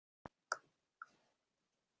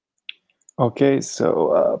Okay,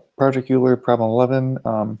 so Project Euler problem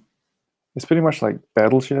 11 it's pretty much like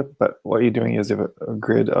Battleship, but what you're doing is you have a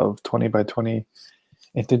grid of 20 by 20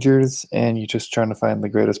 integers, and you're just trying to find the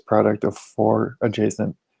greatest product of four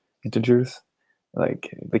adjacent integers. Like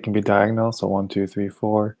they can be diagonal, so 1, 2, 3,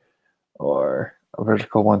 4, or a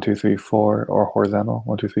vertical 1, 2, 3, 4, or horizontal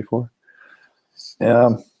 1, 2, 3, 4.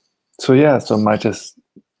 So yeah, so my just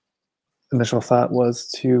initial thought was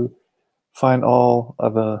to find all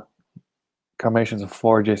of the combinations of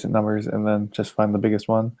four adjacent numbers and then just find the biggest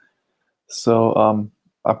one. So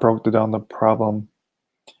I broke down the problem.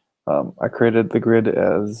 I created the grid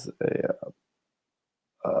as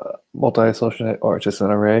a multi-associative, or just an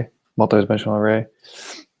array, multi-dimensional array.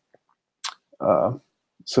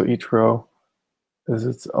 So each row is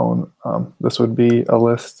its own. This would be a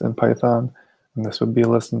list in Python, and this would be a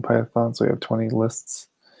list in Python. So you have 20 lists.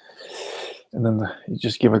 And then you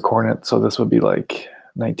just give a coordinate. So this would be like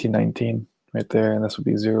 1919 right there, and this would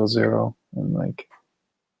be 0, 0, and like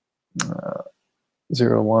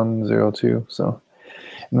 0, 1, 0, 2. So,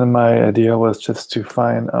 and then my idea was just to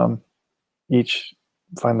find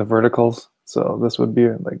find the verticals. So this would be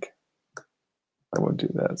like, I would do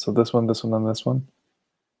that. So this one, and this one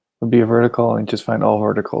would be a vertical, and you just find all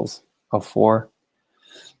verticals of 4.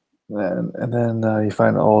 And then you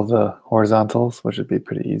find all the horizontals, which would be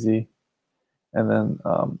pretty easy. And then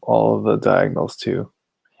all of the diagonals too.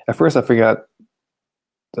 At first I forgot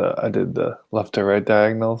I did the left to right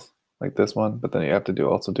diagonals, like this one, but then you have to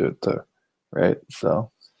also do it to right. So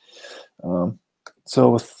and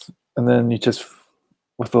then you just,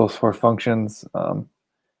 with those 4 functions,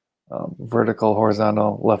 vertical,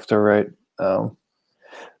 horizontal, left to right,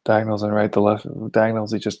 diagonals and right to left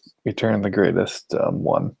diagonals, you just return the greatest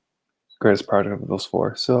greatest product of those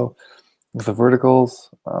 4. So with the verticals,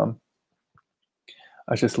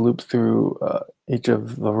 I just loop through each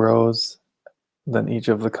of the rows, then each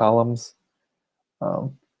of the columns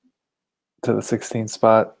to the 16th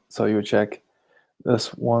spot. So you would check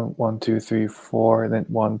this 1, 1, 2, 3, 4, then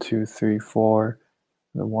 1, 2, 3, 4,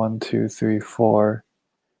 then 1, 2, 3, 4,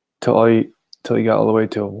 till you got all the way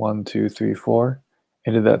to 1, 2, 3, 4.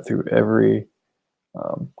 And did that through every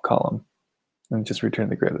column, and just return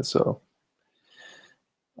the greatest. So,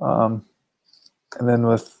 and then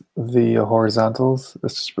with the horizontals,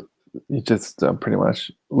 you just pretty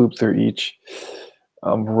much loop through each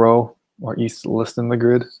row or each list in the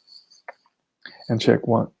grid, and check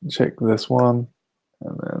this one,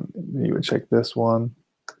 and then you would check this one.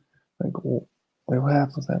 Like, wait, what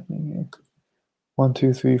happens happening here? 1,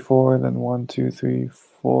 2, 3, 4, then 1, 2, 3,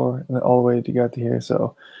 4, and then all the way you got to here.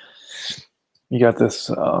 So you got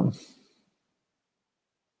this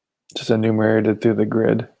just enumerated through the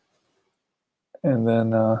grid. And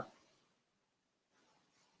then and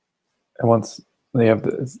once you have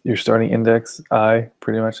your starting index, I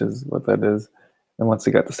pretty much is what that is. And once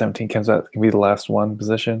you got the 17 comes out, it can be the last one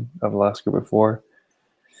position of the last group of 4.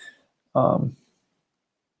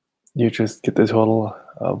 You just get the total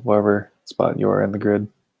of whatever spot you are in the grid.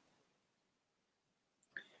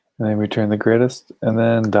 And then return the greatest. And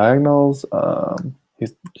then diagonals,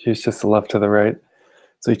 he's just the left to the right.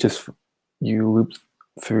 So you loop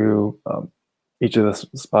through each of the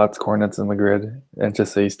spots, coordinates in the grid, and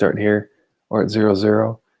just say you start here or at 0,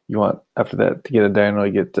 0. You want, after that, to get a diagonal,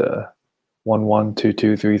 you get 1, 1, 2,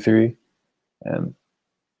 2, 3, 3. And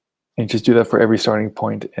you just do that for every starting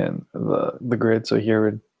point in the grid. So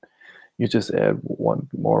here you just add one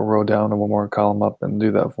more row down and one more column up, and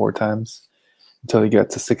do that 4 times until you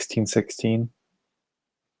get to 16, 16.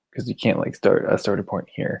 Because you can't like start a starting point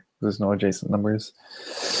here. There's no adjacent numbers.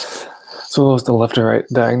 So those the left to right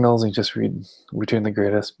diagonals, and you just return the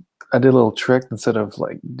greatest. I did a little trick. Instead of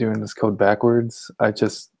like doing this code backwards, I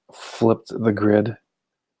just flipped the grid.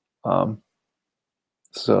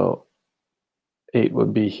 So 8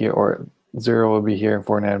 would be here, or 0 would be here, and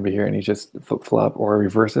 4, 9 would be here, and you just flip-flop or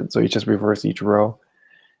reverse it. So you just reverse each row,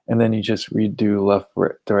 and then you just redo left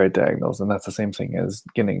to right diagonals, and that's the same thing as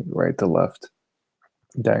getting right to left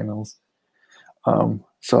diagonals.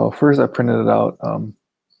 So first I printed it out.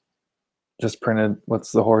 Just printed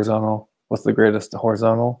what's the greatest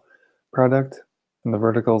horizontal product, and the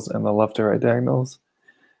verticals and the left to right diagonals.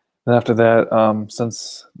 And after that,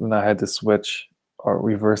 since then I had to switch or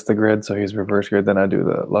reverse the grid, so here's reverse grid, then I do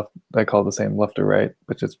the left, I call the same left to right,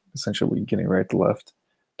 which is essentially getting right to left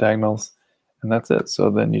diagonals, and that's it. So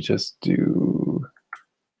then you just do,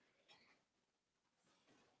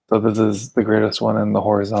 so this is the greatest one, and the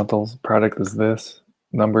horizontals product is this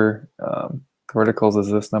number, verticals is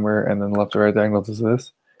this number, and then left to right diagonals is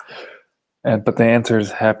this. But the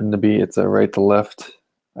answers happen to be, it's a right to left.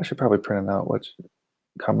 I should probably print it out, which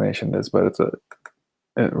combination is, but the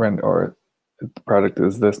product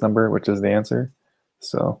is this number, which is the answer.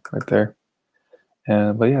 So right there.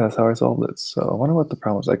 But yeah, that's how I solved it. So I wonder what the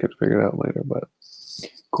problem is. I could figure it out later, but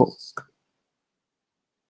cool.